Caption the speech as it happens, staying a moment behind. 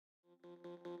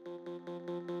Hello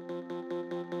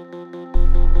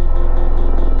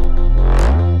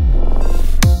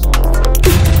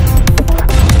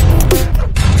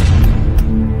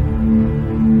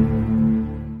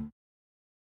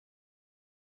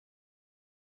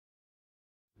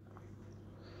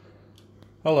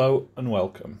and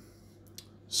welcome.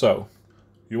 So,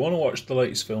 you want to watch the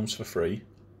latest films for free,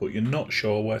 but you're not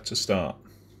sure where to start.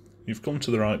 You've come to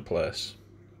the right place.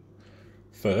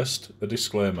 First, a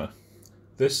disclaimer.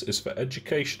 This is for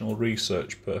educational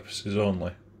research purposes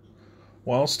only.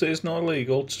 Whilst it is not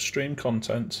illegal to stream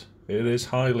content, it is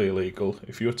highly illegal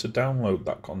if you are to download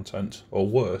that content, or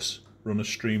worse, run a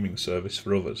streaming service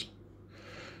for others.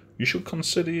 You should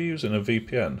consider using a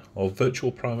VPN or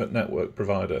virtual private network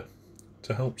provider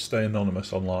to help stay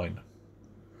anonymous online.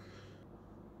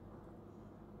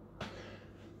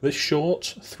 This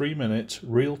short 3-minute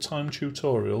real-time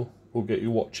tutorial will get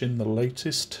you watching the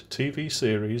latest TV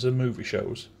series and movie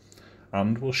shows,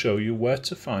 and will show you where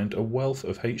to find a wealth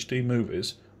of HD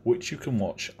movies which you can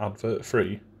watch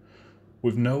advert-free,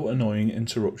 with no annoying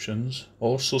interruptions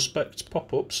or suspect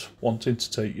pop-ups wanting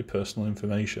to take your personal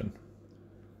information.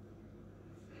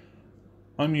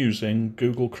 I'm using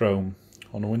Google Chrome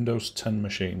on a Windows 10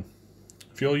 machine.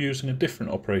 If you're using a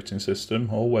different operating system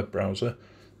or web browser,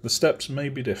 the steps may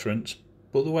be different,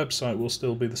 but the website will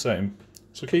still be the same,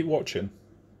 so keep watching.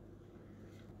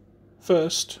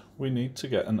 First, we need to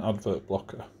get an advert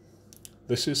blocker.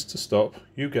 This is to stop,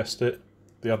 you guessed it,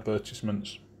 the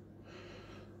advertisements.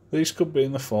 These could be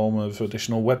in the form of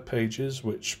additional web pages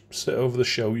which sit over the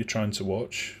show you're trying to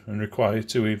watch and require you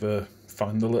to either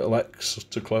find the little X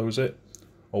to close it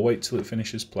or wait till it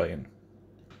finishes playing.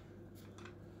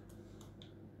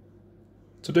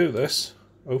 To do this,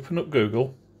 open up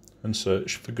Google and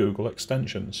search for Google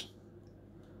extensions.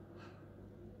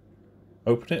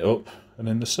 Open it up and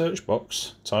in the search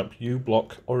box type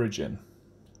Ublock Origin.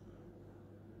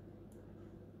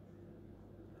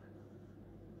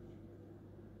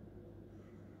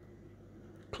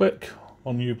 Click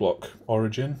on Ublock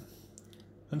Origin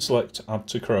and select Add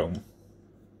to Chrome.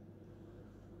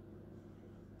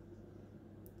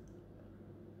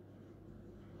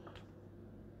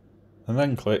 And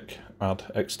then click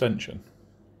Add Extension.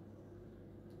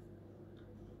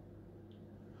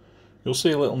 You'll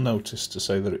see a little notice to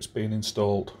say that it's been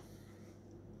installed.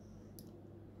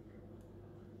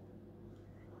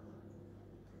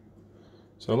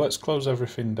 So let's close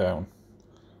everything down.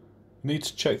 You need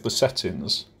to check the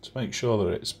settings to make sure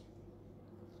that it's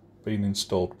been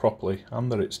installed properly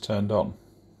and that it's turned on.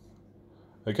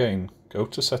 Again, go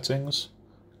to Settings,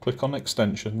 click on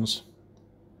Extensions,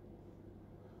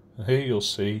 and here you'll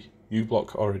see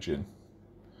Ublock Origin.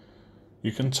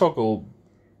 You can toggle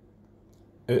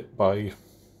it by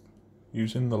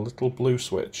using the little blue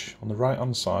switch on the right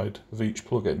hand side of each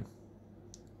plugin.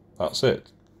 That's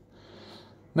it.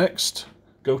 Next,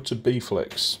 go to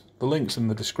BFlix. The link's in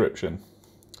the description.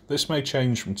 This may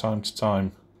change from time to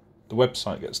time. The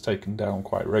website gets taken down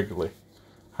quite regularly.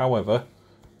 However,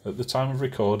 at the time of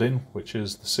recording, which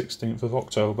is the 16th of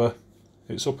October,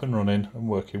 it's up and running and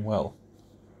working well.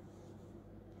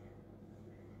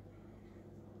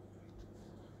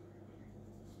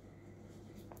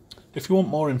 If you want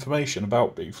more information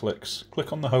about BFlix,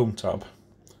 click on the Home tab.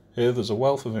 Here there's a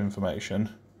wealth of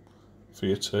information for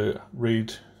you to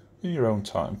read in your own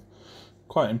time.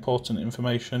 Quite important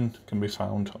information can be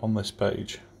found on this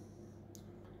page.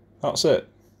 That's it.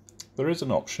 There is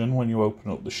an option when you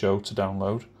open up the show to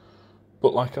download,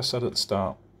 but like I said at the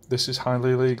start, this is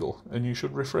highly illegal and you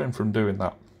should refrain from doing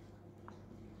that.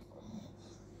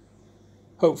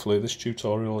 Hopefully this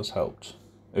tutorial has helped.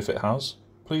 If it has,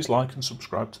 please like and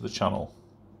subscribe to the channel.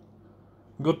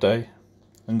 Good day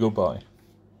and goodbye.